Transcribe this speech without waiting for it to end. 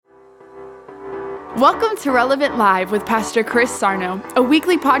Welcome to Relevant Live with Pastor Chris Sarno, a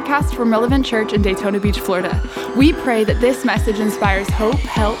weekly podcast from Relevant Church in Daytona Beach, Florida. We pray that this message inspires hope,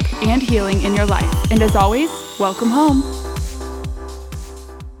 help, and healing in your life. And as always, welcome home.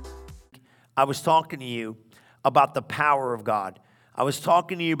 I was talking to you about the power of God. I was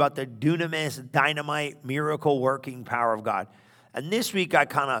talking to you about the dunamis, dynamite, miracle-working power of God. And this week I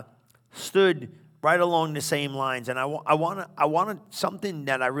kind of stood right along the same lines. And I wanted something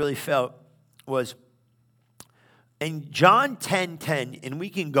that I really felt was in John 10:10, and we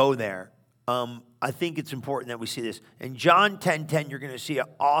can go there. I think it's important that we see this. In John 10:10, you're going to see an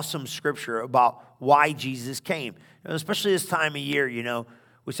awesome scripture about why Jesus came. Especially this time of year,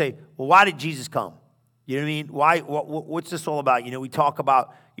 we say, well, why did Jesus come? You know what I mean? Why? What's this all about? We talk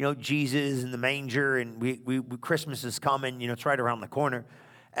about, Jesus and the manger, and we Christmas is coming. It's right around the corner.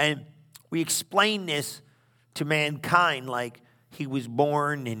 And we explain this to mankind like he was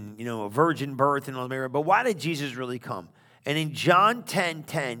born and, a virgin birth and all that. But why did Jesus really come? And in John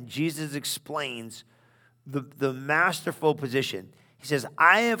 10:10, Jesus explains the masterful position. He says,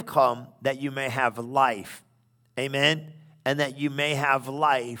 I have come that you may have life. Amen? And that you may have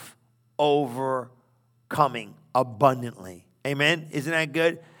life overcoming abundantly. Amen? Isn't that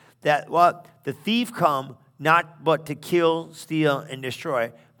good? That the thief come not but to kill, steal, and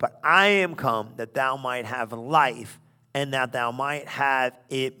destroy, but I am come that thou might have life and that thou might have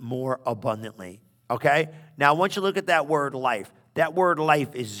it more abundantly. Okay? Now, I want you to look at that word life. That word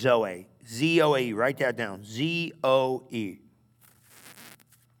life is Zoe. Z-O-E. Write that down. Z-O-E.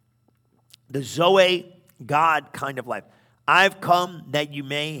 The Zoe, God kind of life. I've come that you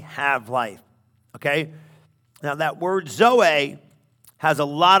may have life. Okay? Now, that word Zoe has a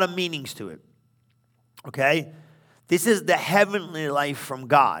lot of meanings to it. Okay? This is the heavenly life from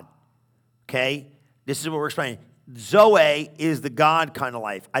God. Okay? This is what we're explaining. Zoe is the God kind of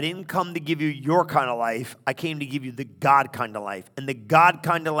life. I didn't come to give you your kind of life. I came to give you the God kind of life. And the God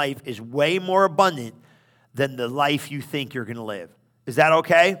kind of life is way more abundant than the life you think you're going to live. Is that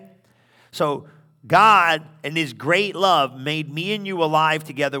okay? So God, in his great love, made me and you alive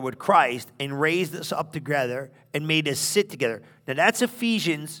together with Christ and raised us up together and made us sit together. Now, that's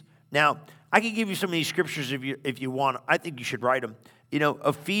Ephesians. Now, I can give you some of these scriptures if you want. I think you should write them.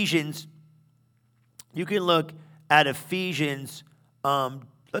 Ephesians, you can look at Ephesians.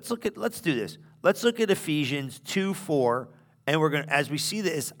 Let's do this. Let's look at Ephesians 2:4, and we're going to, as we see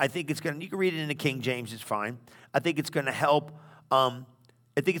this, I think it's going to, you can read it in the King James, it's fine. I think it's going to help. I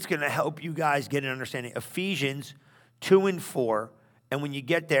think it's going to help you guys get an understanding. Ephesians 2 and 4, and when you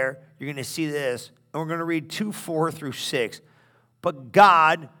get there, you're going to see this, and we're going to read 2:4 through 6. But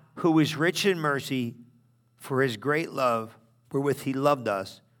God, who is rich in mercy, for his great love, wherewith he loved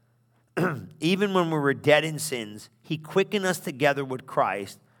us, even when we were dead in sins, he quickened us together with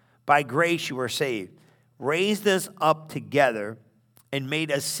Christ. By grace you are saved. Raised us up together and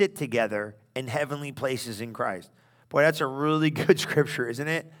made us sit together in heavenly places in Christ. Boy, that's a really good scripture, isn't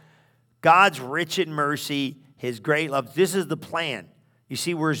it? God's rich in mercy, his great love. This is the plan. You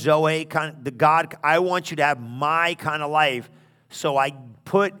see, we're Zoe, the God. I want you to have my kind of life. So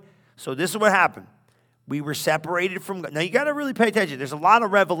this is what happened. We were separated from God. Now, you got to really pay attention. There's a lot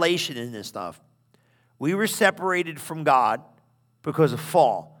of revelation in this stuff. We were separated from God because of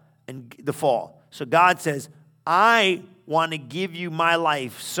the fall. So God says, I want to give you my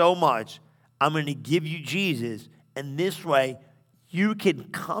life so much, I'm going to give you Jesus, and this way you can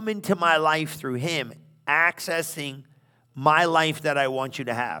come into my life through him, accessing my life that I want you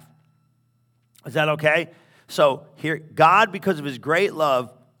to have. Is that okay? So here, God, because of his great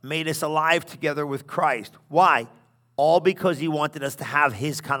love, made us alive together with Christ. Why? All because he wanted us to have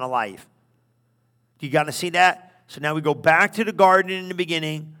his kind of life. You got to see that? So now we go back to the garden in the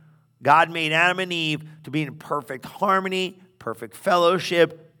beginning. God made Adam and Eve to be in perfect harmony, perfect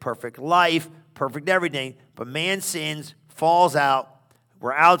fellowship, perfect life, perfect everything. But man sins, falls out.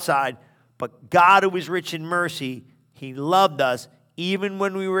 We're outside. But God, who is rich in mercy, he loved us even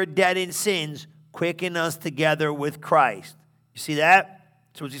when we were dead in sins, quickened us together with Christ. You see that?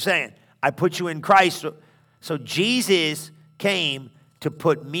 That's what he's saying. I put you in Christ. So Jesus came to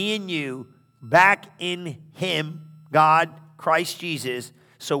put me and you back in him, God, Christ Jesus,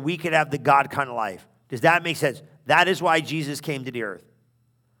 so we could have the God kind of life. Does that make sense? That is why Jesus came to the earth.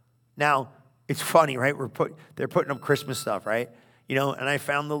 Now, it's funny, right? They're putting up Christmas stuff, right? And I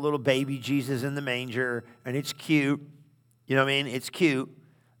found the little baby Jesus in the manger, and it's cute. You know what I mean? It's cute,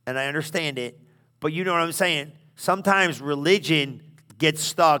 and I understand it. But you know what I'm saying? Sometimes religion gets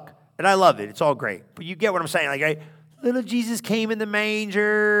stuck, and I love it. It's all great. But you get what I'm saying. Like, right? Little Jesus came in the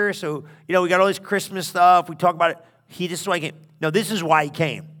manger. So, we got all this Christmas stuff. We talk about it. This is why he came. No, this is why he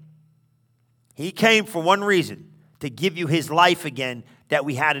came. He came for one reason, to give you his life again that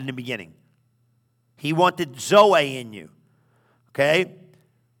we had in the beginning. He wanted Zoe in you. Okay?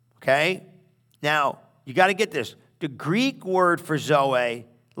 Okay? Now, you got to get this. The Greek word for Zoe,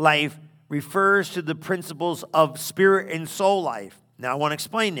 life, refers to the principles of spirit and soul life. Now, I want to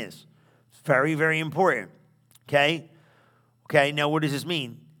explain this. It's very, very important. Okay? Okay, now what does this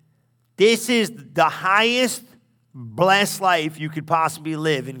mean? This is the highest blessed life you could possibly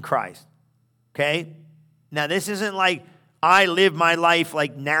live in Christ. Okay? Now, this isn't like I live my life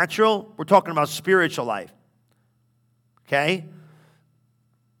like natural. We're talking about spiritual life. Okay?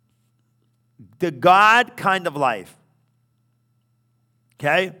 The God kind of life.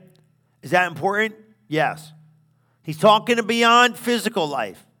 Okay? Is that important? Yes. He's talking beyond physical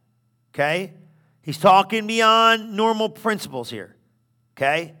life. Okay? He's talking beyond normal principles here.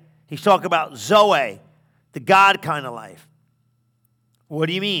 Okay? He's talking about Zoe, the God kind of life. What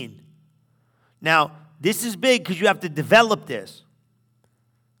do you mean? Now, this is big because you have to develop this.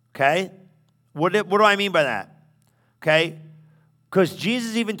 Okay? What do I mean by that? Okay? Because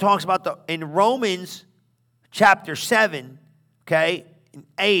Jesus even talks about in Romans chapter 7, okay, in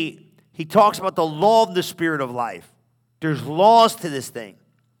 8, he talks about the law of the spirit of life. There's laws to this thing.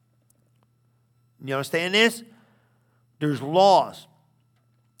 You understand this? There's laws.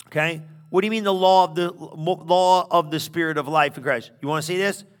 Okay? What do you mean the law of the spirit of life in Christ? You want to see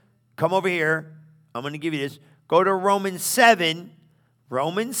this? Come over here. I'm going to give you this. Go to Romans 7.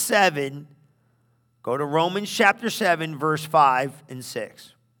 Romans 7. Go to Romans chapter 7, verse 5 and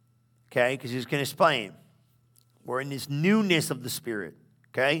 6. Okay? Because he's going to explain. We're in this newness of the Spirit.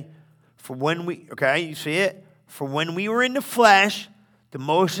 Okay? You see it? For when we were in the flesh, the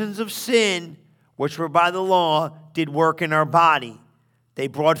motions of sin, which were by the law, did work in our body. They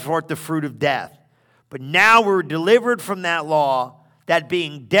brought forth the fruit of death. But now we're delivered from that law, that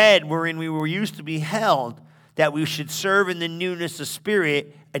being dead wherein we were used to be held, that we should serve in the newness of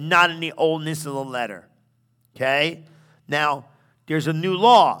spirit and not in the oldness of the letter. Okay? Now, there's a new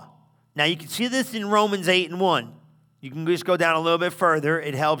law. Now, you can see this in Romans 8 and 1. You can just go down a little bit further.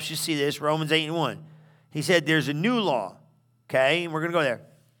 It helps you see this. Romans 8 and 1. He said there's a new law. Okay? And we're going to go there.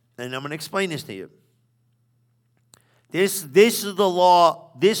 And I'm going to explain this to you. This is the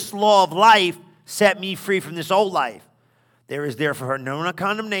law. This law of life set me free from this old life. There is therefore no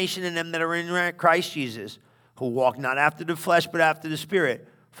condemnation in them that are in Christ Jesus, who walk not after the flesh, but after the Spirit.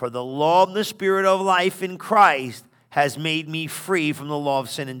 For the law of the Spirit of life in Christ has made me free from the law of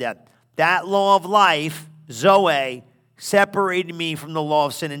sin and death. That law of life, Zoe, separated me from the law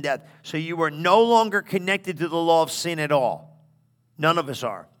of sin and death. So you are no longer connected to the law of sin at all. None of us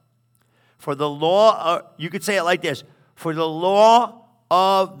are. For the law, you could say it like this. For the law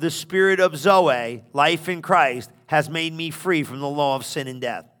of the Spirit of Zoe, life in Christ, has made me free from the law of sin and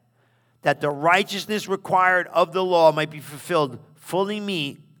death, that the righteousness required of the law might be fulfilled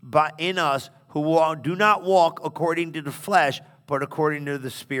fully in us who do not walk according to the flesh, but according to the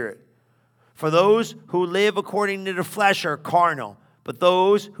Spirit. For those who live according to the flesh are carnal, but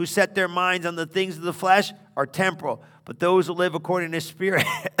those who set their minds on the things of the flesh are temporal. But those who live according to the Spirit,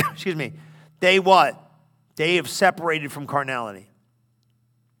 they what? They have separated from carnality.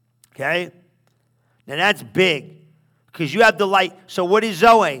 Okay? Now that's big, because you have the light. So what is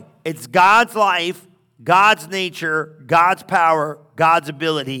Zoe? It's God's life, God's nature, God's power, God's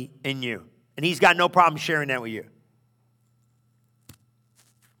ability in you. And he's got no problem sharing that with you.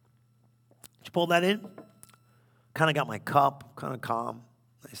 Did you pull that in? Kind of got my cup, kind of calm.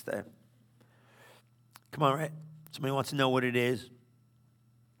 Nice day. Come on, right? Somebody wants to know what it is.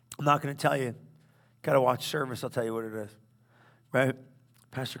 I'm not going to tell you. Got to watch service. I'll tell you what it is. Right?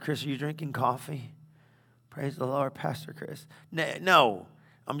 Pastor Chris, are you drinking coffee? Praise the Lord, Pastor Chris. No,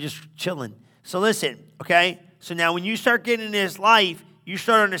 I'm just chilling. So listen, okay? So now when you start getting this life, you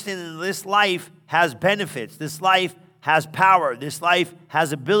start understanding that this life has benefits. This life has power. This life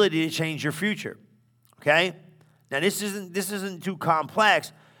has ability to change your future. Okay? Now this isn't too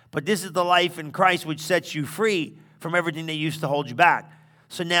complex, but this is the life in Christ which sets you free from everything that used to hold you back.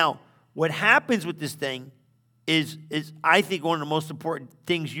 So now what happens with this thing is I think one of the most important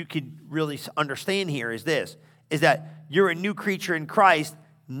things you could really understand here is this, is that you're a new creature in Christ,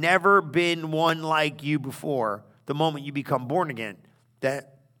 never been one like you before the moment you become born again.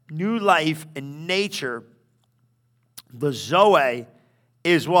 That new life and nature, the Zoe,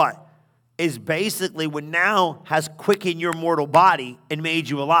 is what? Is basically what now has quickened your mortal body and made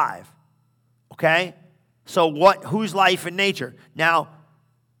you alive. Okay? So whose life and nature? Now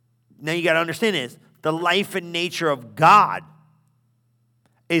you got to understand this. The life and nature of God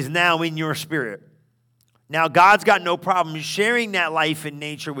is now in your spirit. Now, God's got no problem sharing that life and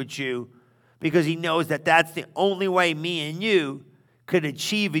nature with you because he knows that that's the only way me and you could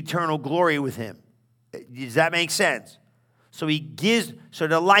achieve eternal glory with him. Does that make sense? So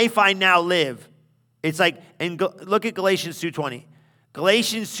the life I now live, it's like, and look at Galatians 2:20.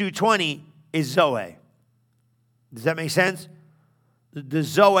 Galatians 2:20 is Zoe. Does that make sense? The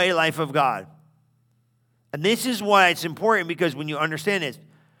Zoe life of God. And this is why it's important, because when you understand this,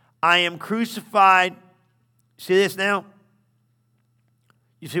 I am crucified. See this now?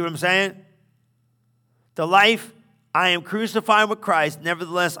 You see what I'm saying? The life, I am crucified with Christ,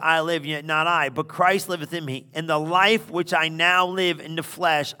 nevertheless I live, yet not I, but Christ liveth in me. And the life which I now live in the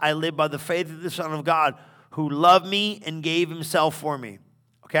flesh, I live by the faith of the Son of God, who loved me and gave himself for me.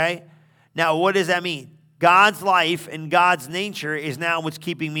 Okay? Now, what does that mean? God's life and God's nature is now what's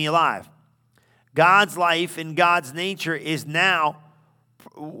keeping me alive. God's life and God's nature is now,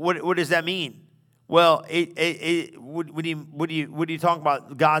 what does that mean? Well, what do you talk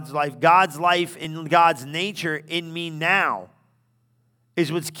about? God's life. God's life and God's nature in me now is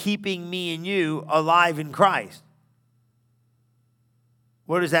what's keeping me and you alive in Christ.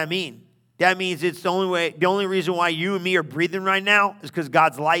 What does that mean? That means it's the only reason why you and me are breathing right now is because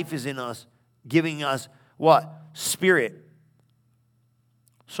God's life is in us, giving us what? Spirit.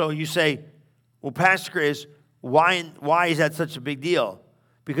 So you say, well, Pastor Chris, why is that such a big deal?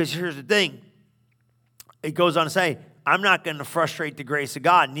 Because here's the thing. It goes on to say, I'm not going to frustrate the grace of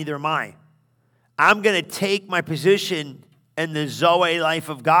God, neither am I. I'm going to take my position in the Zoe life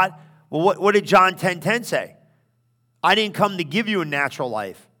of God. Well, what did John 10:10 say? I didn't come to give you a natural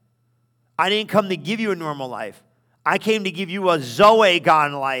life. I didn't come to give you a normal life. I came to give you a Zoe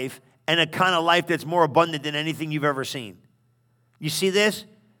God life, and a kind of life that's more abundant than anything you've ever seen. You see this?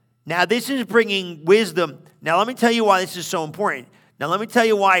 Now, this is bringing wisdom. Now, let me tell you why this is so important. Now, let me tell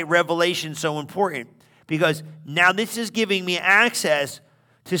you why revelation is so important. Because now this is giving me access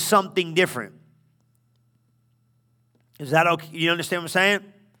to something different. Is that okay? You understand what I'm saying?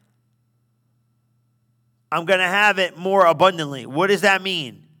 I'm going to have it more abundantly. What does that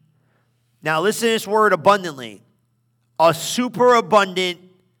mean? Now, listen to this word abundantly. A superabundant,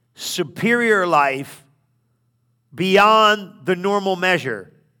 superior life beyond the normal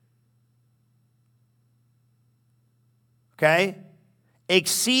measure. Okay?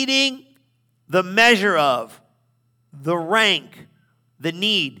 Exceeding the measure of, the rank, the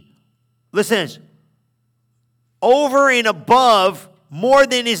need. Listen to this. Over and above, more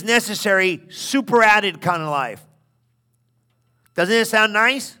than is necessary, super added kind of life. Doesn't it sound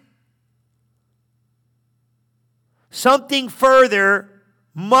nice? Something further,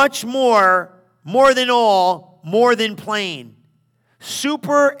 much more than all, more than plain.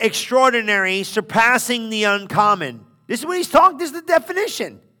 Super extraordinary, surpassing the uncommon. This is what he's talking, this is the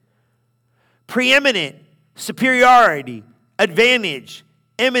definition. Preeminent, superiority, advantage,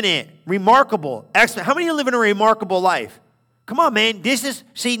 eminent, remarkable, excellent. How many of you live in a remarkable life? Come on, man.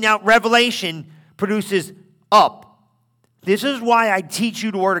 See, now revelation produces up. This is why I teach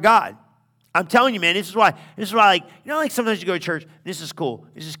you the Word of God. I'm telling you, man, this is why, like, like sometimes you go to church, this is cool,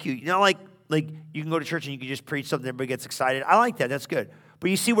 this is cute. Like you can go to church and you can just preach something, everybody gets excited. I like that, that's good. But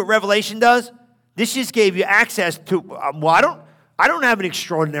you see what revelation does? This just gave you access to, I don't have an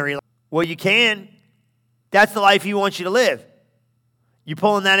extraordinary life. Well, you can. That's the life he wants you to live. You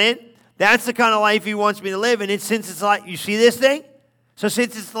pulling that in? That's the kind of life he wants me to live. And since it's like, you see this thing? So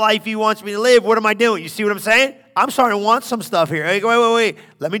since it's the life he wants me to live, what am I doing? You see what I'm saying? I'm starting to want some stuff here. Wait.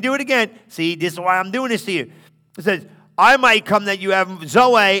 Let me do it again. See, this is why I'm doing this to you. It says, I might come that you have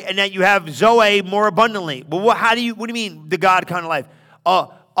Zoe and that you have Zoe more abundantly. But what do you mean the God kind of life?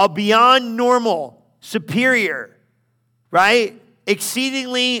 A beyond normal, superior, right?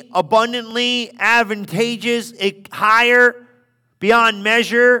 Exceedingly, abundantly, advantageous, higher, beyond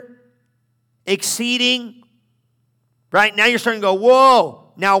measure, exceeding. Right? Now you're starting to go,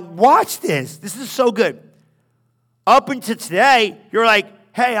 whoa. Now watch this. This is so good. Up until today, you're like,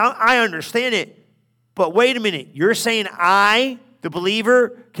 hey, I understand it. But wait a minute. You're saying I, the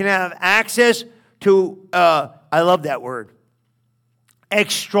believer, can have access to, I love that word,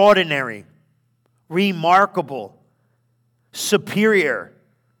 extraordinary, remarkable, superior,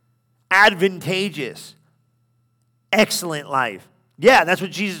 advantageous, excellent life. Yeah, that's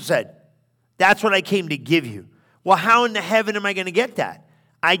what Jesus said. That's what I came to give you. Well, how in the heaven am I going to get that?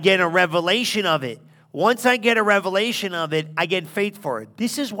 I get a revelation of it. Once I get a revelation of it, I get faith for it.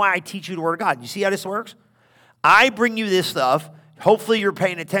 This is why I teach you the Word of God. You see how this works? I bring you this stuff. Hopefully you're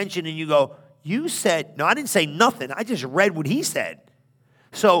paying attention and you go, you said, no, I didn't say nothing. I just read what he said.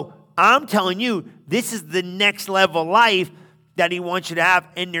 So I'm telling you, this is the next level life that he wants you to have.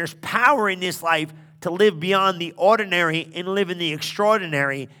 And there's power in this life to live beyond the ordinary and live in the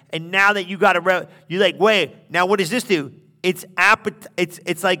extraordinary. And now that you got to, you're like, wait, now what does this do? It's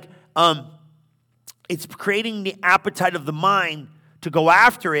like, it's creating the appetite of the mind to go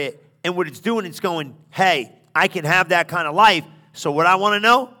after it. And what it's doing, it's going, hey, I can have that kind of life. So what I want to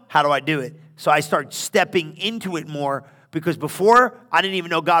know, how do I do it? So I start stepping into it more, because before, I didn't even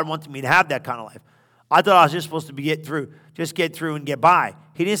know God wanted me to have that kind of life. I thought I was just supposed to get through and get by.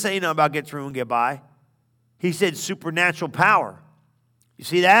 He didn't say anything about get through and get by. He said supernatural power. You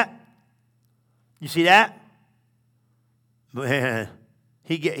see that? You see that? Man,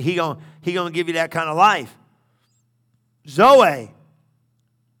 he gonna give you that kind of life. Zoe.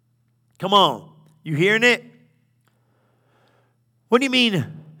 Come on. You hearing it? What do you mean?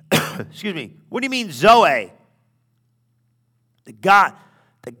 Excuse me. What do you mean Zoe? The God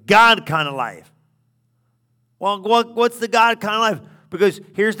kind of life. Well, what's the God kind of life? Because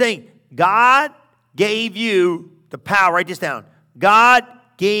here's the thing. God gave you the power. Write this down. God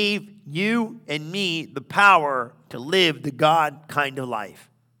gave you and me the power to live the God kind of life.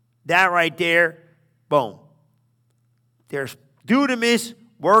 That right there, boom. There's dunamis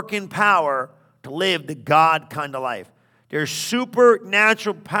working power to live the God kind of life. There's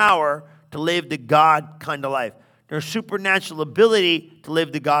supernatural power to live the God kind of life. There's supernatural ability to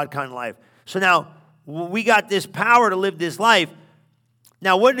live the God kind of life. So now, we got this power to live this life.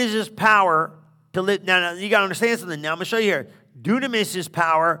 Now, what is this power to live? Now you got to understand something. Now, I'm going to show you here. Dunamis is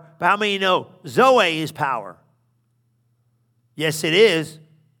power, but how many of you know Zoe is power? Yes, it is.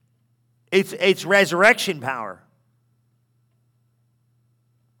 It's resurrection power.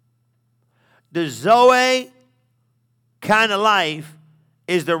 The Zoe kind of life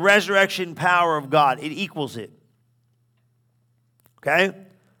is the resurrection power of God. It equals it. Okay?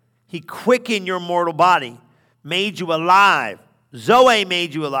 He quickened your mortal body, made you alive. Zoe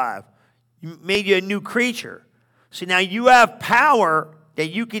made you alive. Made you a new creature. So now you have power that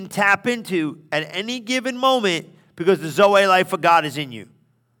you can tap into at any given moment because the Zoe life of God is in you.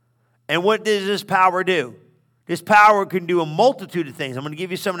 And what does this power do? This power can do a multitude of things. I'm going to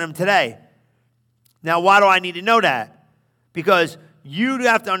give you some of them today. Now, why do I need to know that? Because you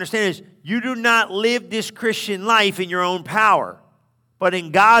have to understand this. You do not live this Christian life in your own power, but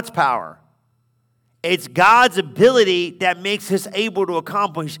in God's power. It's God's ability that makes us able to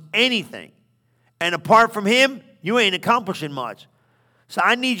accomplish anything. And apart from Him, you ain't accomplishing much. So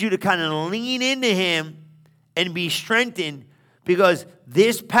I need you to kind of lean into Him and be strengthened, because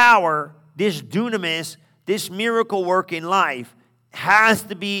this power, this dunamis, this miracle work in life has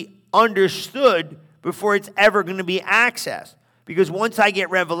to be understood before it's ever going to be accessed. Because once I get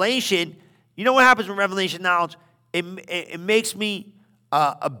revelation, you know what happens with revelation knowledge? It makes me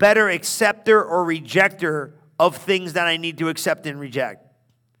a better acceptor or rejecter of things that I need to accept and reject.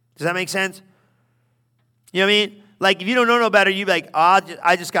 Does that make sense? You know what I mean? Like, if you don't know no better, you'd be like, oh,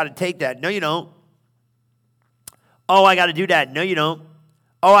 I just got to take that. No, you don't. Oh, I got to do that. No, you don't.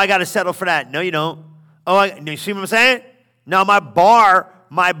 Oh, I got to settle for that. No, you don't. Oh, you see what I'm saying? Now, my bar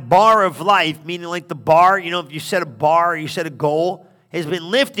of life, meaning like the bar, you know, if you set a bar, you set a goal, has been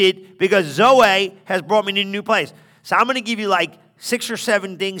lifted because Zoe has brought me to a new place. So I'm going to give you like 6 or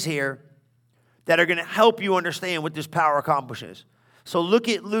 7 things here that are going to help you understand what this power accomplishes. So look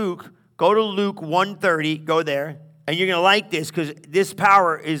at Luke. Go to Luke 1:30. Go there. And you're going to like this because this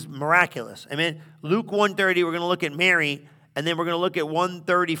power is miraculous. Amen. Luke 1:30, we're going to look at Mary. And then we're going to look at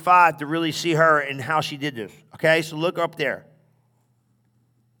 135 to really see her and how she did this. Okay, so look up there.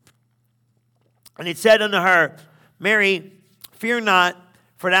 And it said unto her, Mary, fear not,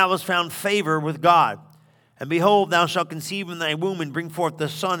 for thou hast found favor with God. And behold, thou shalt conceive in thy womb and bring forth a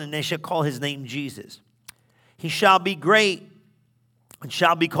son, and they shall call his name Jesus. He shall be great, and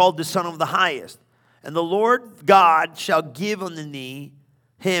shall be called the Son of the Highest. And the Lord God shall give unto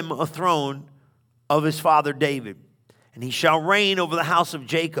him a throne of his father David. And he shall reign over the house of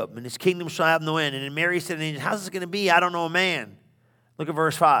Jacob, and his kingdom shall have no end. And then Mary said, how's this going to be? I don't know a man. Look at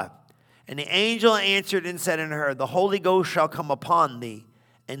verse 5. And the angel answered and said unto her, the Holy Ghost shall come upon thee,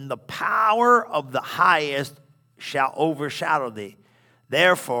 and the power of the highest shall overshadow thee.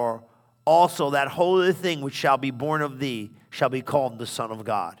 Therefore, also that holy thing which shall be born of thee shall be called the Son of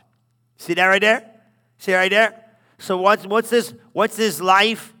God. See that right there? See that right there? So what's this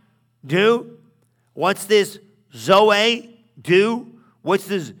life do? What's this Zoe do? What's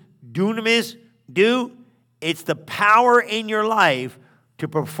this dunamis do? It's the power in your life to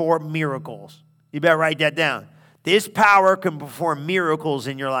perform miracles. You better write that down. This power can perform miracles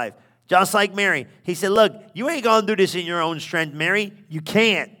in your life. Just like Mary. He said, look, you ain't going to do this in your own strength, Mary. You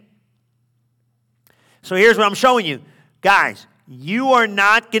can't. So here's what I'm showing you. Guys, you are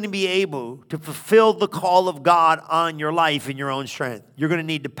not going to be able to fulfill the call of God on your life in your own strength. You're going to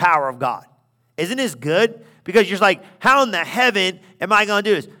need the power of God. Isn't this good? Because you're like, how in the heaven am I going to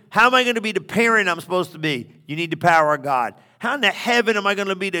do this? How am I going to be the parent I'm supposed to be? You need the power of God. How in the heaven am I going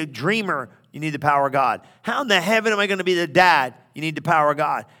to be the dreamer? You need the power of God. How in the heaven am I going to be the dad? You need the power of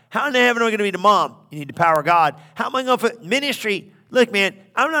God. How in the heaven am I going to be the mom? You need the power of God. How am I going to ministry? Look, man,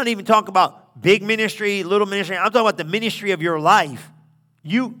 I'm not even talking about big ministry, little ministry. I'm talking about the ministry of your life.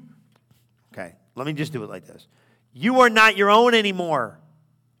 Okay, let me just do it like this. You are not your own anymore.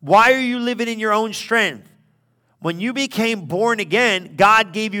 Why are you living in your own strength? When you became born again,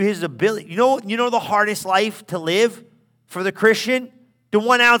 God gave you his ability. You know the hardest life to live for the Christian? The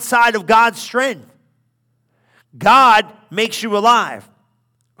one outside of God's strength. God makes you alive.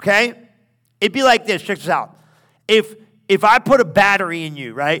 Okay? It'd be like this. Check this out. If I put a battery in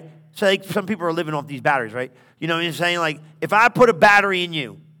you, right? So like some people are living off these batteries, right? You know what I'm saying? Like if I put a battery in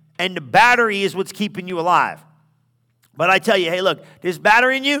you, and the battery is what's keeping you alive. But I tell you, hey, look, this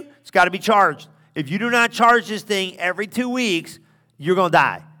battery in you, it's got to be charged. If you do not charge this thing every 2 weeks, you're going to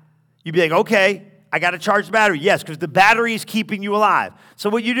die. You'd be like, okay, I got to charge the battery. Yes, because the battery is keeping you alive. So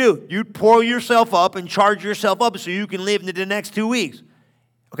what you do, you pour yourself up and charge yourself up so you can live into the next 2 weeks.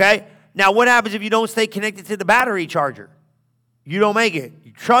 Okay? Now, what happens if you don't stay connected to the battery charger? You don't make it.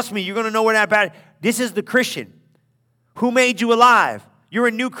 Trust me, you're going to know where that battery... This is the Christian. Who made you alive? You're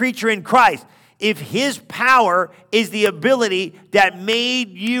a new creature in Christ. If his power is the ability that made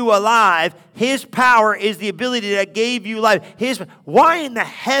you alive, his power is the ability that gave you life. Why in the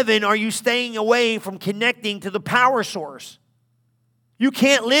heaven are you staying away from connecting to the power source? You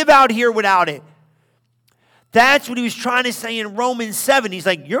can't live out here without it. That's what he was trying to say in Romans 7. He's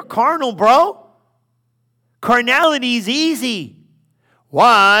like, you're carnal, bro. Carnality is easy.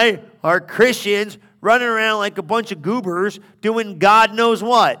 Why are Christians running around like a bunch of goobers doing God knows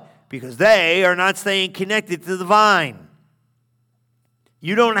what? Because they are not staying connected to the vine.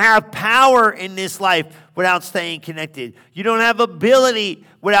 You don't have power in this life without staying connected. You don't have ability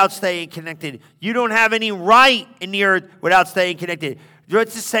without staying connected. You don't have any right in the earth without staying connected.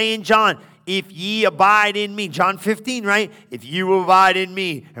 What's it say in John? If ye abide in me. John 15, right? If you abide in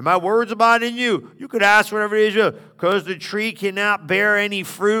me and my words abide in you, you could ask whatever it is. Because the tree cannot bear any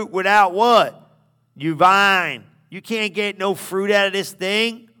fruit without what? You vine. You can't get no fruit out of this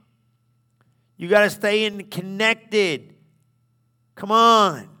thing. You got to stay connected. Come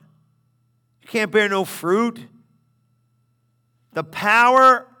on. You can't bear no fruit. The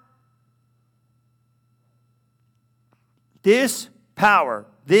power, this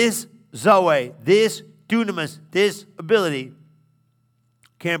Zoe, this dunamis, this ability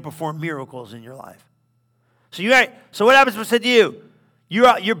can perform miracles in your life. So what happens if I said to you,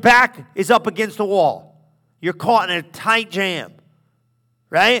 your back is up against the wall. You're caught in a tight jam.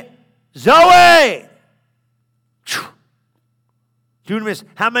 Right? Zoe! Dunamis,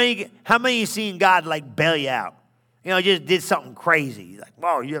 how many you seen God like bail you out? You know, just did something crazy. Like,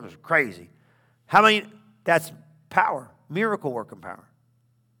 whoa, you was crazy. How many? That's power, miracle working power.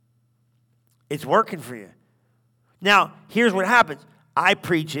 It's working for you. Now, here's what happens. I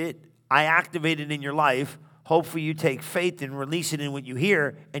preach it. I activate it in your life. Hopefully you take faith and release it in what you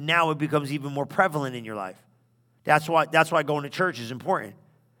hear, and now it becomes even more prevalent in your life. That's why going to church is important.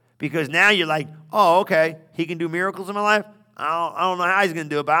 Because now you're like, oh, okay, he can do miracles in my life. I don't know how he's going to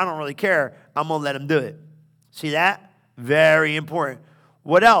do it, but I don't really care. I'm going to let him do it. See that? Very important.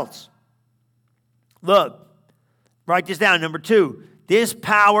 What else? Look, write this down. Number 2, this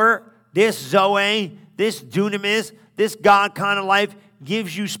power, this Zoe, this dunamis, this God kind of life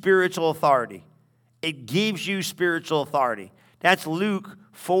gives you spiritual authority. It gives you spiritual authority. That's Luke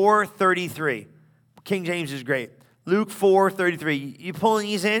 4:33. King James is great. Luke 4:33. You pulling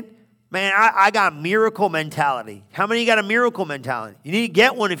these in? Man, I got miracle mentality. How many of you got a miracle mentality? You need to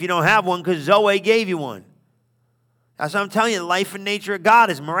get one if you don't have one because Zoe gave you one. That's what I'm telling you. The life and nature of God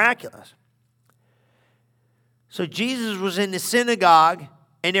is miraculous. So Jesus was in the synagogue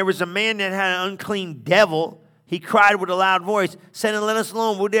and there was a man that had an unclean devil. He cried with a loud voice, saying, let us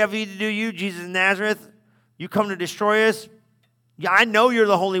alone. Whatever you do, you, Jesus of Nazareth, you come to destroy us? Yeah, I know you're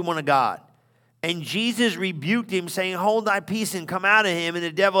the Holy One of God. And Jesus rebuked him, saying, hold thy peace and come out of him. And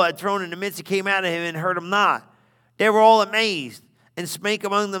the devil had thrown in the midst and came out of him and hurt him not. They were all amazed and spake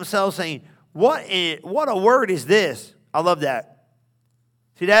among themselves, saying, what a word is this? I love that.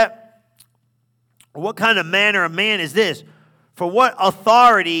 See that? What kind of manner of man is this? For what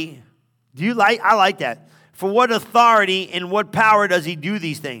authority, I like that. For what authority and what power does he do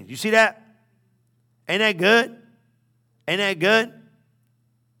these things? You see that? Ain't that good? Ain't that good?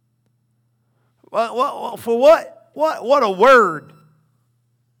 Well, for what? What a word.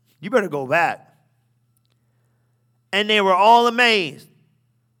 You better go back. And they were all amazed,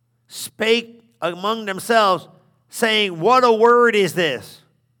 spake among themselves, saying, what a word is this?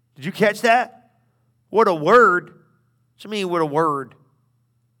 Did you catch that? What a word. What do you mean, what a word?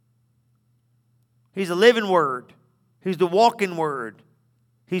 He's a living word. He's the walking word.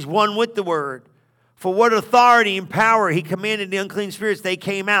 He's one with the word. For what authority and power he commanded the unclean spirits, they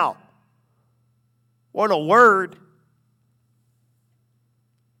came out. What a word.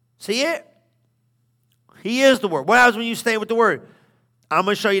 See it? He is the word. What happens when you stay with the word? I'm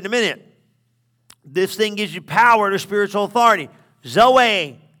going to show you in a minute. This thing gives you power to spiritual authority.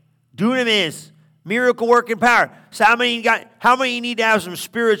 Zoe, dunamis, miracle working power. So how many you need to have some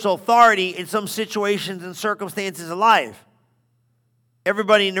spiritual authority in some situations and circumstances of life?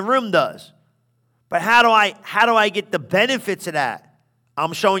 Everybody in the room does. But how do I get the benefits of that?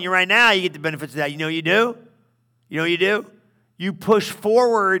 I'm showing you right now you get the benefits of that. You know you do? You know you do? You push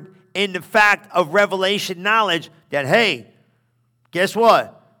forward in the fact of revelation knowledge that, hey, guess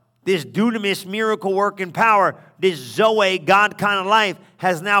what? This dunamis miracle working power, this Zoe God kind of life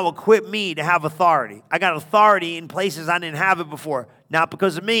has now equipped me to have authority. I got authority in places I didn't have it before. Not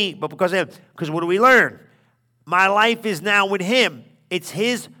because of me, but because of him. Because what do we learn? My life is now with him. It's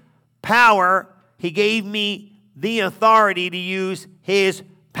his power. He gave me the authority to use his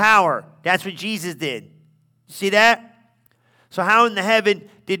power. That's what Jesus did. See that? So how in the heaven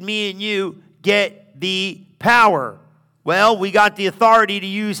did me and you get the power? Well, we got the authority to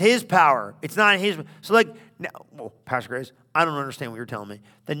use his power. It's not his. So like, well, Pastor Chris, I don't understand what you're telling me.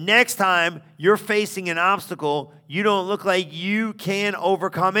 The next time you're facing an obstacle, you don't look like you can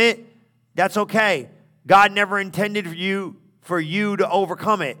overcome it. That's okay. God never intended for you to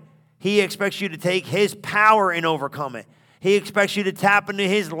overcome it. He expects you to take his power and overcome it. He expects you to tap into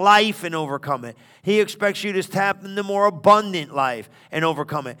his life and overcome it. He expects you to tap into more abundant life and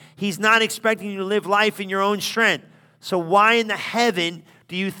overcome it. He's not expecting you to live life in your own strength. So why in the heaven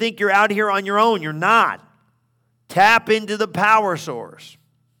do you think you're out here on your own? You're not. Tap into the power source.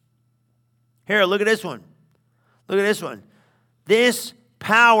 Here, look at this one. Look at this one. This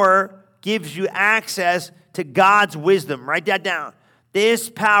power gives you access to God's wisdom. Write that down. This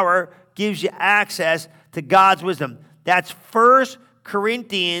power gives you access to God's wisdom. That's 1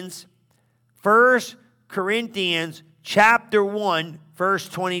 Corinthians chapter 1, verse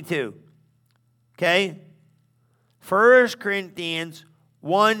 22. Okay? 1 Corinthians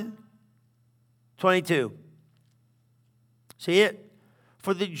 1, 22. See it?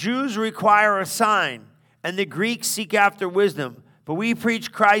 For the Jews require a sign, and the Greeks seek after wisdom. But we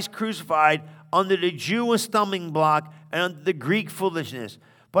preach Christ crucified, under the Jew a stumbling block, and under the Greek foolishness.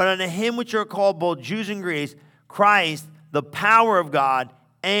 But unto him which are called both Jews and Greeks, Christ, the power of God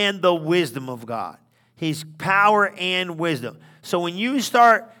and the wisdom of God. His power and wisdom. So when you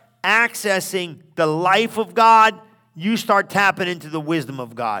start accessing the life of God, you start tapping into the wisdom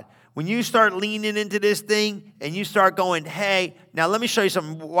of God. When you start leaning into this thing and you start going, hey, now let me show you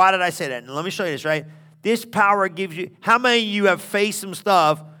something. Why did I say that? And let me show you this, right? This power gives you, how many of you have faced some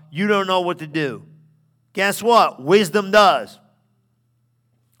stuff you don't know what to do? Guess what? Wisdom does.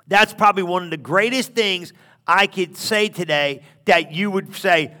 That's probably one of the greatest things I could say today that you would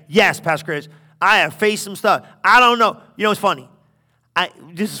say, yes, Pastor Chris, I have faced some stuff. I don't know. You know, it's funny.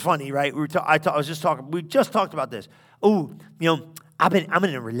 This is funny, right? We just talked about this. Oh, you know, I'm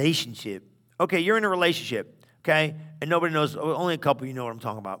in a relationship. Okay, you're in a relationship, okay? And nobody knows, only a couple of you know what I'm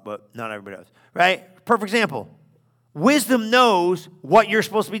talking about, but not everybody does, right? Perfect example. Wisdom knows what you're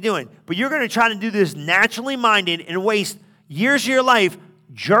supposed to be doing, but you're going to try to do this naturally minded and waste years of your life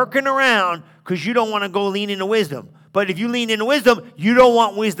jerking around because you don't want to go lean into wisdom. But if you lean into wisdom, you don't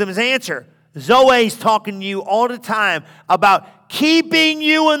want wisdom's answer. Zoe's talking to you all the time about keeping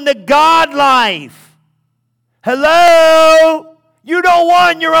you in the God life. Hello? You don't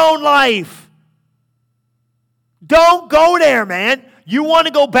want your own life. Don't go there, man. You want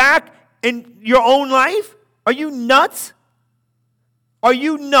to go back in your own life? Are you nuts? Are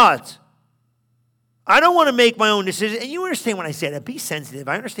you nuts? I don't want to make my own decision. And you understand when I say that. Be sensitive.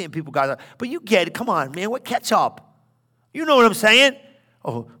 I understand people got that. But you get it. Come on, man. What catch up? You know what I'm saying?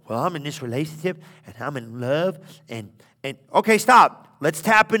 Oh, well, I'm in this relationship, and I'm in love, and okay, stop. Let's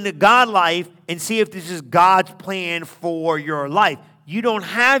tap into God life and see if this is God's plan for your life. You don't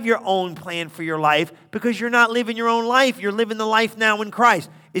have your own plan for your life because you're not living your own life. You're living the life now in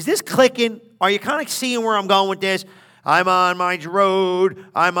Christ. Is this clicking? Are you kind of seeing where I'm going with this? I'm on my road.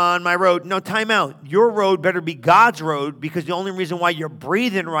 I'm on my road. No, time out. Your road better be God's road because the only reason why you're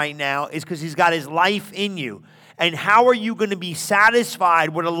breathing right now is because he's got his life in you. And how are you going to be satisfied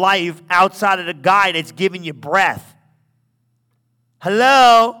with a life outside of the guy that's giving you breath?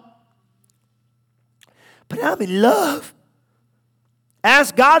 Hello? But I'm in love.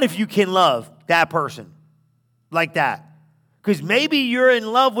 Ask God if you can love that person like that. Because maybe you're in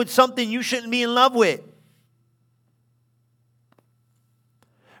love with something you shouldn't be in love with.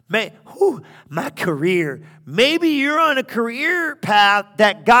 My career. Maybe you're on a career path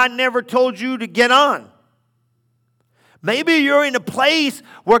that God never told you to get on. Maybe you're in a place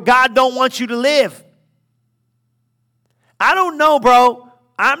where God don't want you to live. I don't know, bro.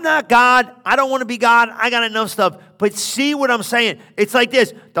 I'm not God. I don't want to be God. I got enough stuff. But see what I'm saying? It's like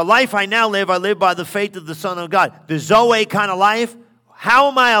this. The life I now live, I live by the faith of the Son of God. The Zoe kind of life. How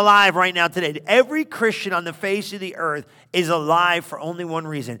am I alive right now today? Every Christian on the face of the earth is alive for only one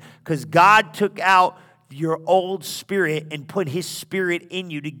reason. Because God took out your old spirit and put his spirit in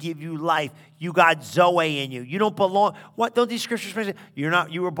you to give you life. You got Zoe in you. You don't belong. What don't these scriptures say?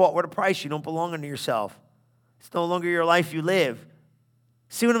 You were bought with a price. You don't belong unto yourself. It's no longer your life you live.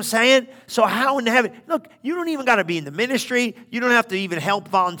 See what I'm saying? So how in heaven? Look, you don't even got to be in the ministry. You don't have to even help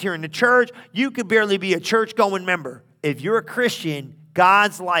volunteer in the church. You could barely be a church-going member. If you're a Christian,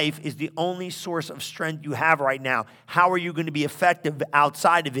 God's life is the only source of strength you have right now. How are you going to be effective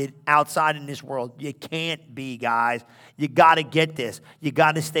outside of it, outside in this world? You can't be, guys. You got to get this. You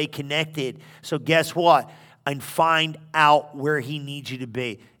got to stay connected. So guess what? And find out where he needs you to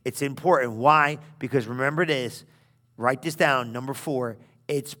be. It's important. Why? Because remember this. Write this down. Number 4.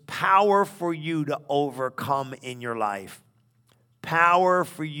 It's power for you to overcome in your life. Power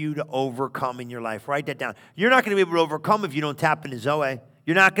for you to overcome in your life. Write that down. You're not going to be able to overcome if you don't tap into Zoe.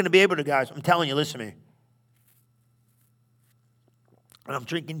 You're not going to be able to, guys. I'm telling you, listen to me. And I'm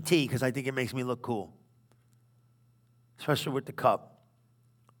drinking tea because I think it makes me look cool. Especially with the cup.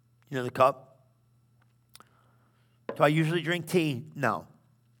 You know the cup? Do I usually drink tea? No.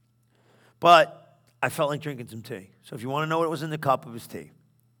 But I felt like drinking some tea. So if you want to know what was in the cup, it was tea.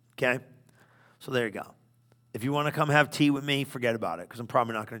 Okay? So there you go. If you want to come have tea with me, forget about it, because I'm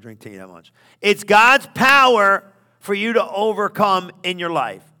probably not going to drink tea that much. It's God's power for you to overcome in your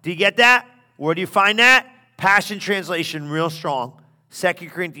life. Do you get that? Where do you find that? Passion Translation, real strong. 2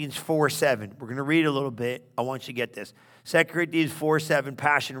 Corinthians 4:7. We're going to read a little bit. I want you to get this. 2 Corinthians 4:7,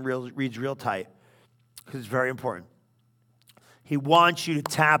 Passion reads real tight, because it's very important. He wants you to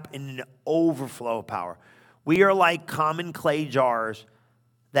tap in an overflow of power. We are like common clay jars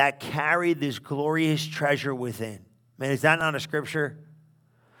that carry this glorious treasure within. Man, is that not a scripture?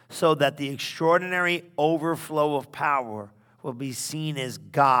 So that the extraordinary overflow of power will be seen as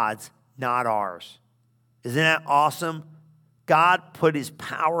God's, not ours. Isn't that awesome? God put his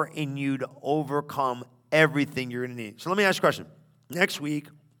power in you to overcome everything you're going to need. So let me ask you a question. Next week,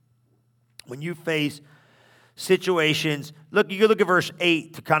 when you face situations, look, you can look at verse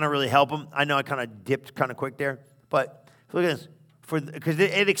 8 to kind of really help them. I know I kind of dipped kind of quick there, but look at this. Because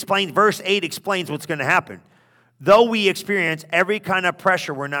it explains, verse 8 explains what's going to happen. Though we experience every kind of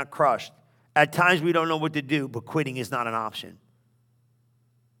pressure, we're not crushed. At times we don't know what to do, but quitting is not an option.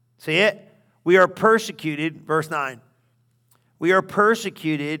 See it? We are persecuted, verse 9. We are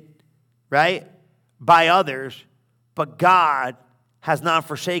persecuted, right, by others, but God has not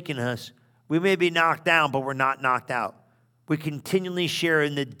forsaken us. We may be knocked down, but we're not knocked out. We continually share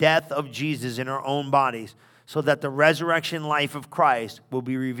in the death of Jesus in our own bodies, so that the resurrection life of Christ will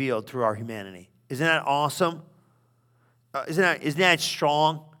be revealed through our humanity. Isn't that awesome? Isn't that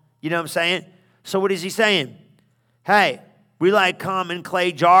strong? You know what I'm saying? So what is he saying? Hey, we like common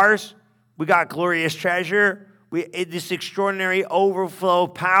clay jars. We got glorious treasure. This extraordinary overflow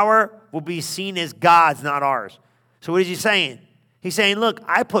of power will be seen as God's, not ours. So what is he saying? He's saying, look,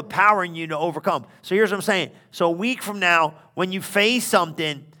 I put power in you to overcome. So here's what I'm saying. So a week from now, when you face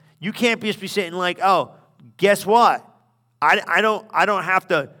something, you can't just be sitting like, oh, guess what? I don't have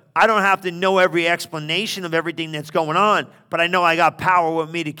to know every explanation of everything that's going on, but I know I got power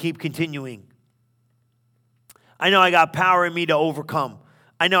with me to keep continuing. I know I got power in me to overcome.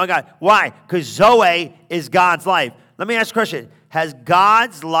 Why? Because Zoe is God's life. Let me ask a question. Has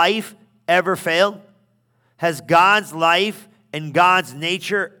God's life ever failed? Has God's life and God's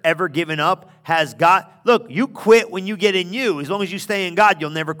nature ever given up? Look, you quit when you get in you. As long as you stay in God,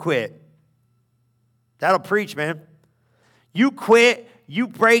 you'll never quit. That'll preach, man. You quit, you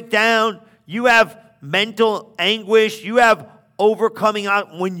break down, you have mental anguish, you have overcoming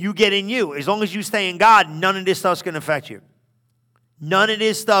out when you get in you. As long as you stay in God, none of this stuff's going to affect you. None of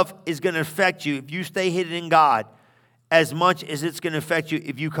this stuff is going to affect you if you stay hidden in God as much as it's going to affect you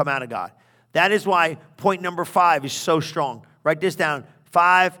if you come out of God. That is why point number 5 is so strong. Write this down.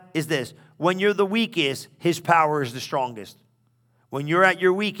 5 is this. when you're the weakest, his power is the strongest. When you're at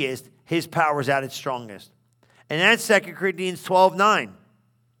your weakest, his power is at its strongest. And that's 2 Corinthians 12:9.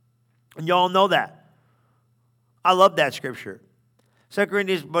 And y'all know that. I love that scripture. 2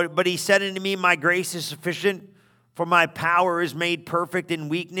 Corinthians, but he said unto me, my grace is sufficient, for my power is made perfect in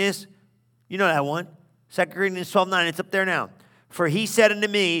weakness. You know that one. 2 Corinthians 12:9, it's up there now. For he said unto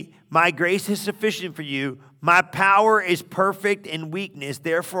me, my grace is sufficient for you. My power is perfect in weakness.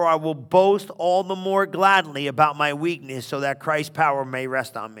 Therefore, I will boast all the more gladly about my weakness, so that Christ's power may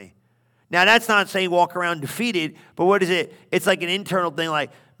rest on me. Now, that's not saying walk around defeated, but what is it? It's like an internal thing like,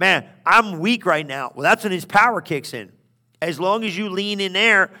 man, I'm weak right now. Well, that's when his power kicks in. As long as you lean in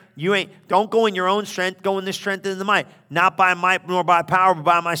there, don't go in your own strength, go in the strength of the might. Not by might nor by power, but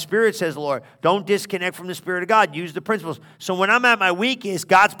by my spirit, says the Lord. Don't disconnect from the Spirit of God. Use the principles. So when I'm at my weakest,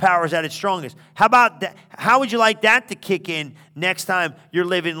 God's power is at its strongest. How about that? How would you like that to kick in next time you're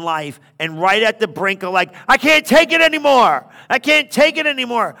living life and right at the brink of like, I can't take it anymore. I can't take it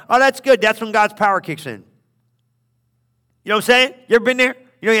anymore. Oh, that's good. That's when God's power kicks in. You know what I'm saying? You ever been there?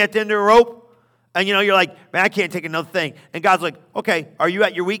 You're at the end of a rope? And you're like, man, I can't take another thing. And God's like, okay, are you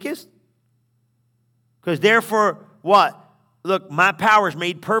at your weakest? Because therefore, what? Look, my power is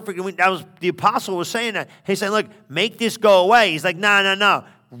made perfect. And that was the apostle was saying that. He's saying, look, make this go away. He's like, no.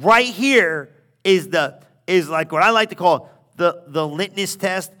 Right here is like what I like to call the litmus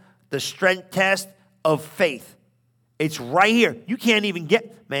test, the strength test of faith. It's right here. You can't even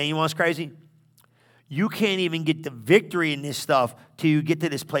get, man, you want what's crazy? You can't even get the victory in this stuff till you get to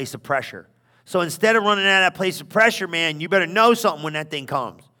this place of pressure. So instead of running out of that place of pressure, man, you better know something when that thing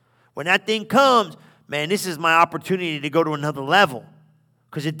comes. When that thing comes, man, this is my opportunity to go to another level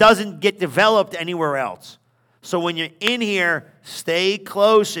because it doesn't get developed anywhere else. So when you're in here, stay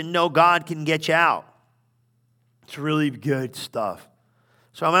close and know God can get you out. It's really good stuff.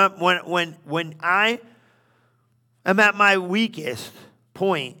 So when I am at my weakest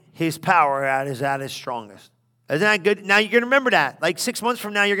point, his power is at its strongest. Isn't that good? Now you're going to remember that. Like 6 months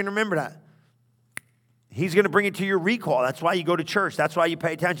from now, you're going to remember that. He's going to bring it to your recall. That's why you go to church. That's why you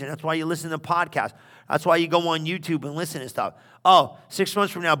pay attention. That's why you listen to podcasts. That's why you go on YouTube and listen to stuff. Oh, 6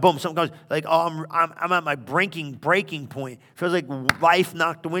 months from now, boom, something goes like, oh, I'm at my breaking point. Feels like life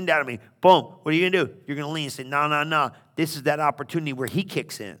knocked the wind out of me. Boom. What are you going to do? You're going to lean and say, no. This is that opportunity where he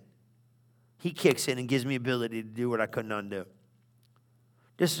kicks in. He kicks in and gives me ability to do what I couldn't undo.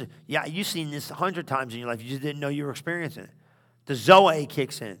 You've seen this 100 times in your life. You just didn't know you were experiencing it. The Zoe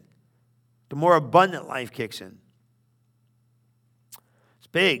kicks in. The more abundant life kicks in. It's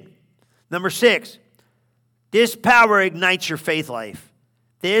big. Number 6, this power ignites your faith life.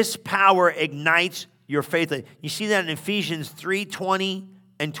 This power ignites your faith life. You see that in Ephesians 3:20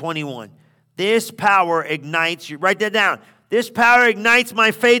 and 21. This power ignites you. Write that down. This power ignites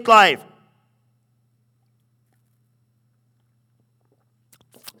my faith life.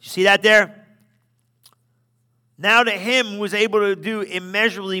 You see that there? Now to him who was able to do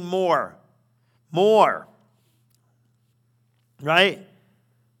immeasurably more, right?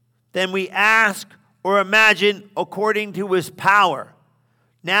 Than we ask or imagine according to his power.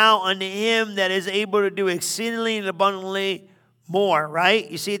 Now unto him that is able to do exceedingly and abundantly more, right?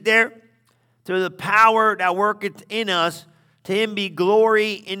 You see it there? Through the power that worketh in us, to him be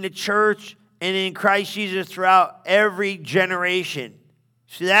glory in the church and in Christ Jesus throughout every generation.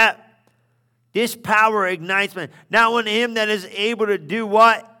 See that? This power ignites man. Now unto him that is able to do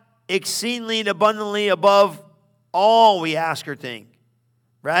what? Exceedingly and abundantly above all we ask or think.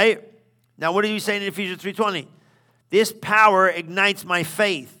 Right? Now what are you saying in Ephesians 3:20? This power ignites my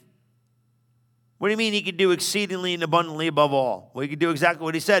faith. What do you mean he could do exceedingly and abundantly above all? Well, he could do exactly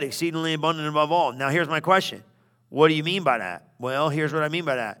what he said, exceedingly abundant above all. Now here's my question. What do you mean by that? Well, here's what I mean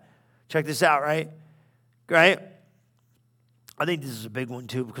by that. Check this out, right? Right? I think this is a big one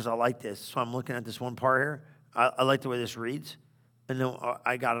too because I like this. So I'm looking at this one part here. I like the way this reads. And then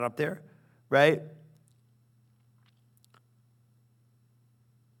I got it up there, right?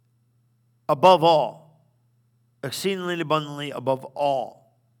 Above all, exceedingly and abundantly above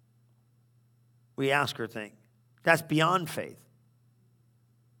all, we ask or think. That's beyond faith.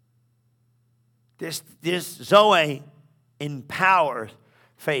 This Zoe empowers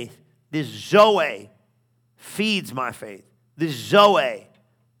faith. This Zoe feeds my faith. This Zoe,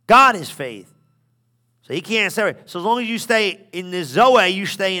 God is faith. So he can't separate. So as long as you stay in this Zoe, you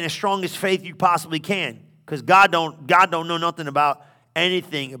stay in the strongest faith you possibly can. Because God don't know nothing about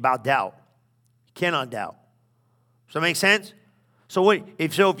anything about doubt. He cannot doubt. Does that make sense? So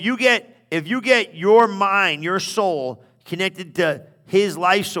if you get your mind, your soul connected to his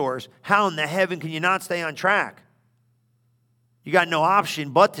life source, how in the heaven can you not stay on track? You got no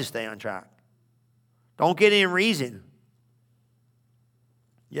option but to stay on track. Don't get in reason.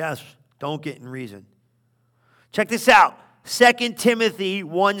 Yes, don't get in reason. Check this out. 2 Timothy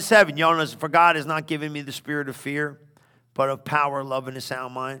 1:7. Y'all know, for God has not given me the spirit of fear, but of power, love, and a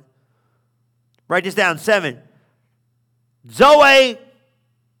sound mind. Write this down. 7. Zoe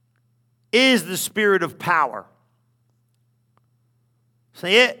is the spirit of power.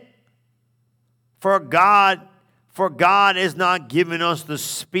 Say it. For God has not given us the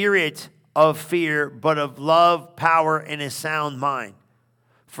spirit of fear, but of love, power, and a sound mind.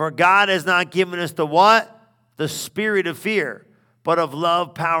 For God has not given us the what? The spirit of fear, but of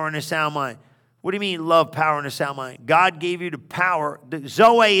love, power, and a sound mind. What do you mean love, power, and a sound mind? God gave you the power.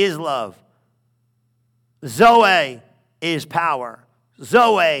 Zoe is love. Zoe is power.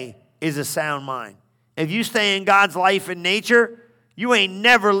 Zoe is a sound mind. If you stay in God's life and nature, you ain't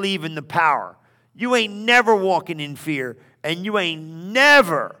never leaving the power. You ain't never walking in fear. And you ain't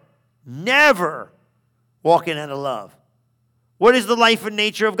never walking out of love. What is the life and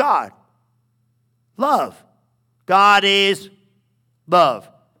nature of God? Love. God is love.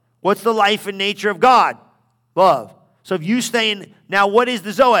 What's the life and nature of God? Love. So if you stay in, now what is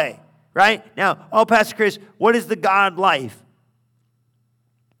the Zoe? Right? Now, Pastor Chris, what is the God life?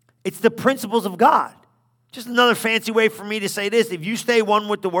 It's the principles of God. Just another fancy way for me to say this. If you stay one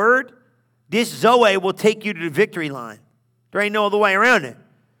with the word, this Zoe will take you to the victory line. There ain't no other way around it.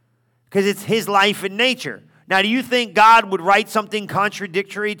 Because it's his life and nature. Now, do you think God would write something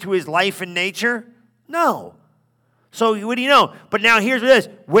contradictory to his life and nature? No. So what do you know? But now here's what it is.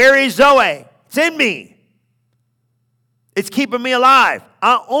 Where is Zoe? It's in me. It's keeping me alive.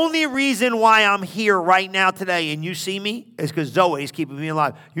 Only reason why I'm here right now today and you see me is because Zoe is keeping me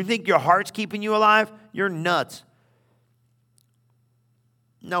alive. You think your heart's keeping you alive? You're nuts.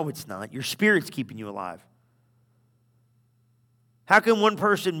 No, it's not. Your spirit's keeping you alive. How can one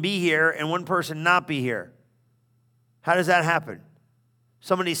person be here and one person not be here? How does that happen?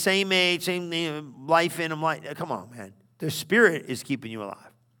 Somebody same age, same life in them. Like, come on, man. The spirit is keeping you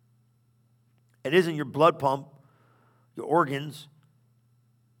alive. It isn't your blood pump, your organs.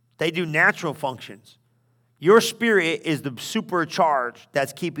 They do natural functions. Your spirit is the supercharge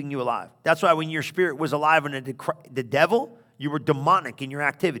that's keeping you alive. That's why when your spirit was alive in the devil, you were demonic in your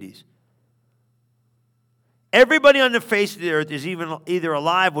activities. Everybody on the face of the earth is either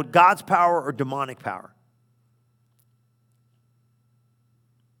alive with God's power or demonic power.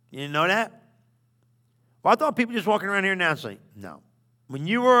 You didn't know that? Well, I thought people just walking around here naturally. No. When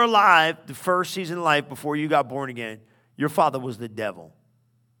you were alive, the first season of life before you got born again, your father was the devil.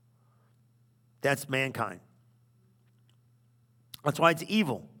 That's mankind. That's why it's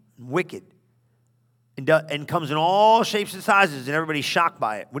evil and wicked. And comes in all shapes and sizes, and everybody's shocked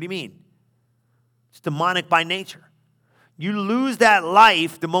by it. What do you mean? It's demonic by nature. You lose that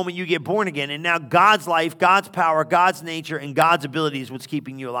life the moment you get born again, and now God's life, God's power, God's nature, and God's ability is what's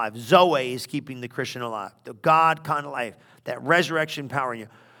keeping you alive. Zoe is keeping the Christian alive. The God kind of life, that resurrection power in you.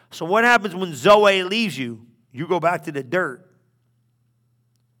 So what happens when Zoe leaves you? You go back to the dirt.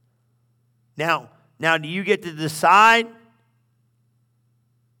 Now, do you get to decide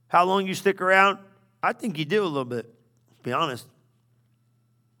how long you stick around? I think you do a little bit, to be honest.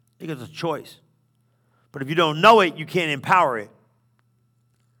 I think it's a choice. But if you don't know it, you can't empower it.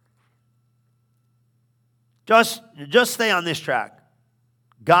 Just stay on this track.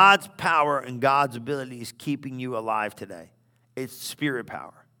 God's power and God's ability is keeping you alive today. It's spirit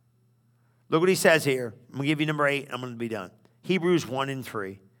power. Look what he says here. I'm going to give you number 8. I'm going to be done. Hebrews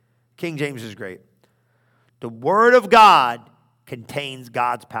 1:3. King James is great. The word of God contains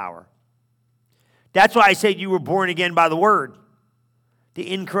God's power. That's why I said you were born again by the word. The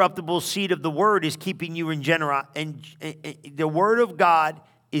incorruptible seed of the word is keeping you in general. And the word of God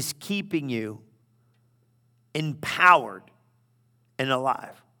is keeping you empowered and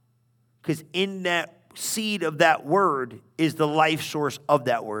alive. Because in that seed of that word is the life source of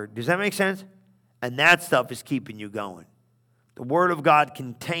that word. Does that make sense? And that stuff is keeping you going. The word of God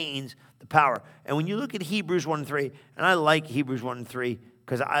contains the power. And when you look at Hebrews 1:3, and I like Hebrews 1:3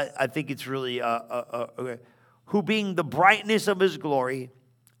 because I think it's really who being the brightness of his glory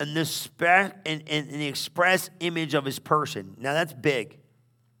and the express image of his person. Now that's big.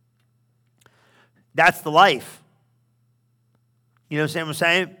 That's the life. You know what I'm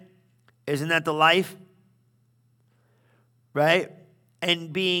saying? Isn't that the life? Right?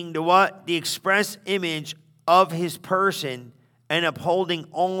 And being the what? The express image of his person and upholding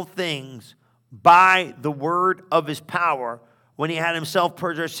all things by the word of his power, when he had himself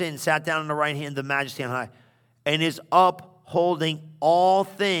purged our sins, sat down on the right hand of the majesty on high, and is upholding all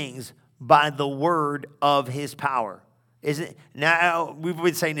things by the word of his power. Isn't now we've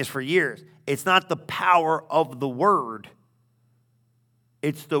been saying this for years. It's not the power of the word.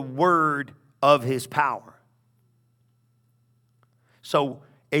 It's the word of his power. So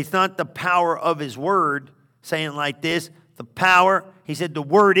it's not the power of his word, saying like this, the power. He said the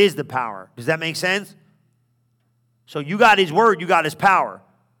word is the power. Does that make sense? So you got his word, you got his power.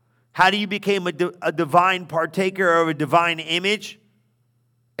 How do you become a divine partaker of a divine image?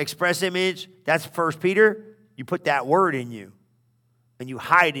 Express image. That's 1 Peter. You put that word in you. And you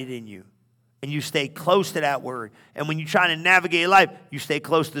hide it in you. And you stay close to that word. And when you try to navigate life, you stay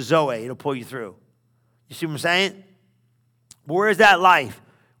close to Zoe. It'll pull you through. You see what I'm saying? Where is that life?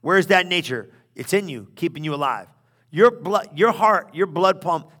 Where is that nature? It's in you, keeping you alive. Your blood, your heart, your blood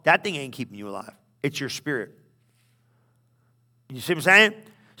pump, that thing ain't keeping you alive. It's your spirit. You see what I'm saying?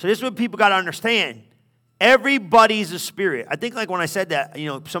 So this is what people got to understand. Everybody's a spirit. I think like when I said that,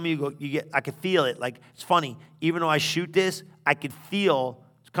 some of you go, I could feel it. Like, it's funny. Even though I shoot this, I could feel,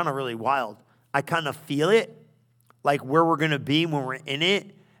 it's kind of really wild. I kind of feel it, like where we're going to be when we're in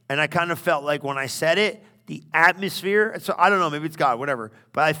it. And I kind of felt like when I said it, the atmosphere, so I don't know, maybe it's God, whatever.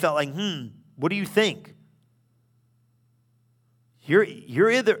 But I felt like, what do you think? You're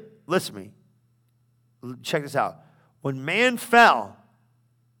either, listen to me. Check this out. When man fell,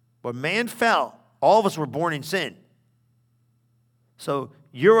 all of us were born in sin. So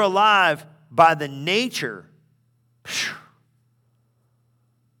you're alive by the nature.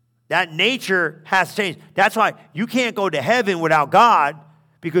 That nature has changed. That's why you can't go to heaven without God,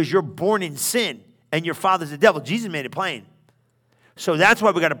 because you're born in sin and your father's the devil. Jesus made it plain. So that's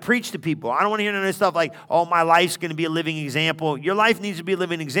why we got to preach to people. I don't want to hear none of this stuff like, oh, my life's going to be a living example. Your life needs to be a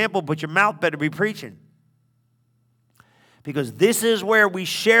living example, but your mouth better be preaching. Because this is where we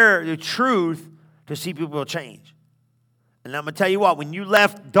share the truth to see people change. And I'm going to tell you what, when you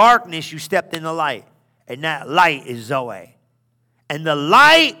left darkness, you stepped in the light. And that light is Zoe. And the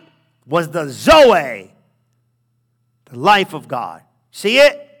light was the Zoe, the life of God. See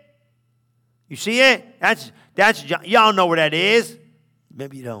it? You see it? That's y'all know where that is.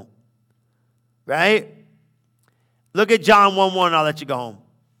 Maybe you don't. Right? Look at John 1:1. I'll let you go home.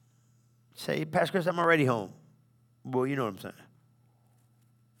 Say, Pastor Chris, I'm already home. Well, you know what I'm saying.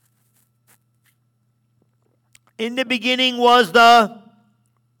 In the beginning was the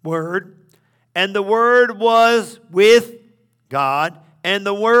Word, and the Word was with God, and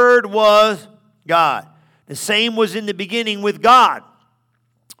the Word was God. The same was in the beginning with God.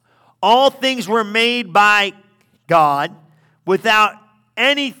 All things were made by God. Without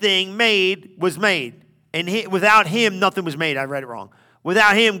anything made was made. And without him, nothing was made. I read it wrong.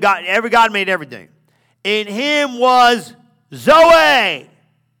 Without him, God made everything. In him was Zoe.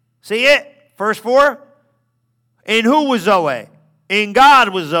 See it? Verse 4. In who was Zoe? In God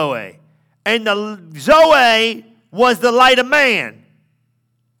was Zoe. And the Zoe was the light of man.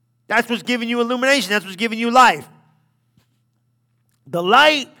 That's what's giving you illumination. That's what's giving you life. The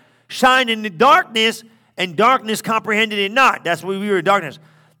light shined in the darkness, and darkness comprehended it not. That's why we were in darkness.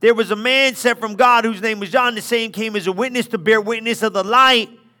 There was a man sent from God whose name was John. The same came as a witness to bear witness of the light,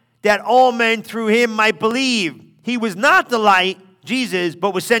 that all men through him might believe. He was not the light, Jesus,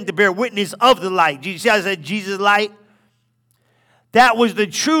 but was sent to bear witness of the light. See how I said Jesus' light? That was the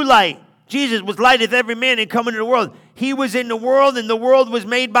true light. Jesus was light of every man and come into the world. He was in the world, and the world was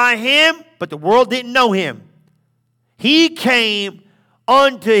made by him, but the world didn't know him. He came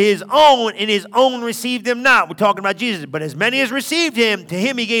unto his own, and his own received him not. We're talking about Jesus. But as many as received him, to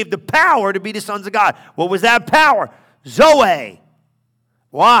him he gave the power to be the sons of God. What was that power? Zoe.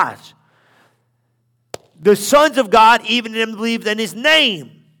 Watch. The sons of God, even them believed in his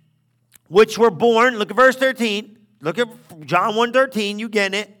name, which were born, look at verse 13. Look at John 1:13, you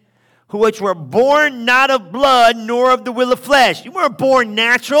get it. Which were born not of blood, nor of the will of flesh. You weren't born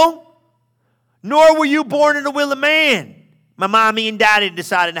natural, nor were you born in the will of man. My mommy and daddy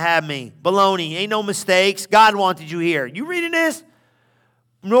decided to have me. Baloney. Ain't no mistakes. God wanted you here. You reading this?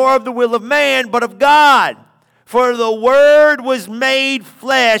 Nor of the will of man, but of God. For the Word was made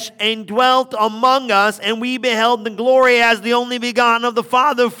flesh and dwelt among us, and we beheld the glory as the only begotten of the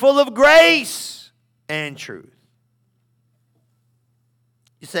Father, full of grace and truth.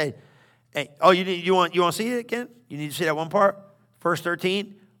 You say, hey, oh, you want to see it again? You need to see that one part? Verse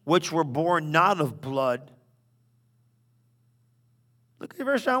 13, which were born not of blood. Look at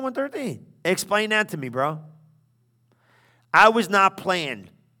verse John 1:13. Explain that to me, bro. I was not planned.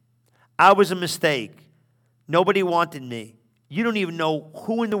 I was a mistake. Nobody wanted me. You don't even know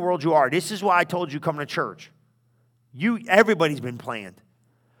who in the world you are. This is why I told you come to church. Everybody's been planned.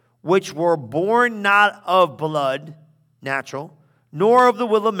 Which were born not of blood, natural, nor of the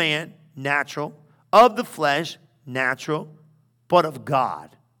will of man, natural, of the flesh, supernatural, but of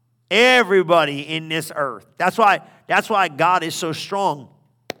God. Everybody in this earth. That's why God is so strong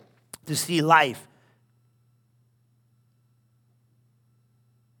to see life.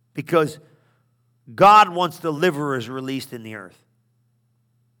 Because God wants deliverers released in the earth.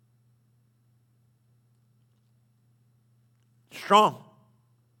 Strong.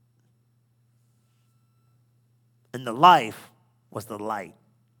 And the life was the light.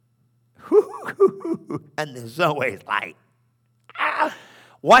 And the Zoe light.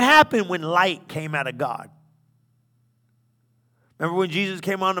 What happened when light came out of God? Remember when Jesus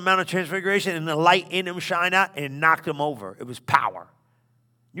came on the Mount of Transfiguration and the light in him shined out and knocked him over? It was power.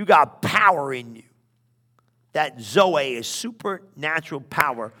 You got power in you. That Zoe is supernatural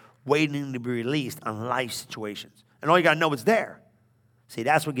power waiting to be released on life situations. And all you got to know is there. See,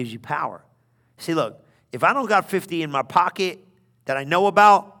 that's what gives you power. See, look, if I don't got 50 in my pocket that I know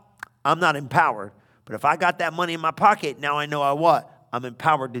about, I'm not empowered. But if I got that money in my pocket, now I know I'm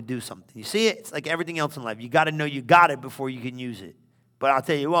empowered to do something. You see it? It's like everything else in life. You got to know you got it before you can use it. But I'll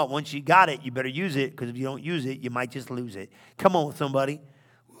tell you what, once you got it, you better use it, because if you don't use it, you might just lose it. Come on, somebody.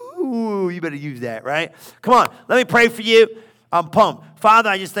 Ooh, you better use that, right? Come on, let me pray for you. I'm pumped. Father,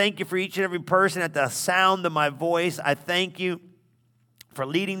 I just thank you for each and every person at the sound of my voice. I thank you for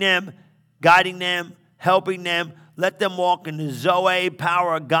leading them, guiding them, helping them. Let them walk in the Zoe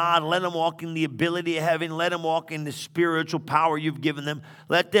power of God. Let them walk in the ability of heaven. Let them walk in the spiritual power you've given them.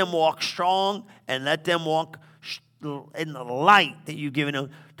 Let them walk strong, and let them walk in the light that you've given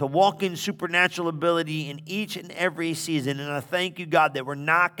them, to walk in supernatural ability in each and every season. And I thank you, God, that we're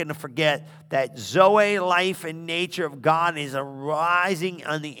not going to forget that Zoe life and nature of God is arising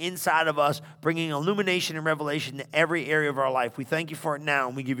on the inside of us, bringing illumination and revelation to every area of our life. We thank you for it now,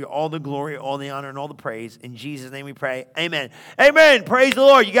 and we give you all the glory, all the honor, and all the praise. In Jesus' name we pray. Amen. Amen. Praise the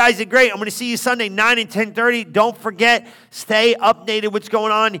Lord. You guys did great. I'm going to see you Sunday, 9 and 10:30. Don't forget, stay updated what's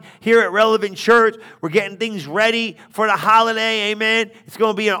going on here at Relevant Church. We're getting things ready for the holiday. Amen. It's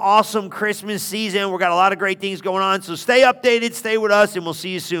going to be an awesome Christmas season. We've got a lot of great things going on. So stay updated, stay with us, and we'll see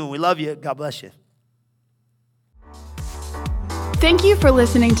you soon. We love you. God bless you. Thank you for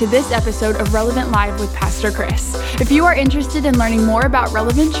listening to this episode of Relevant Live with Pastor Chris. If you are interested in learning more about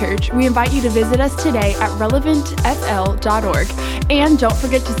Relevant Church, we invite you to visit us today at relevantfl.org. And don't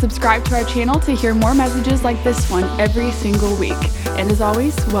forget to subscribe to our channel to hear more messages like this one every single week. And as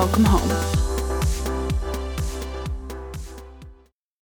always, welcome home.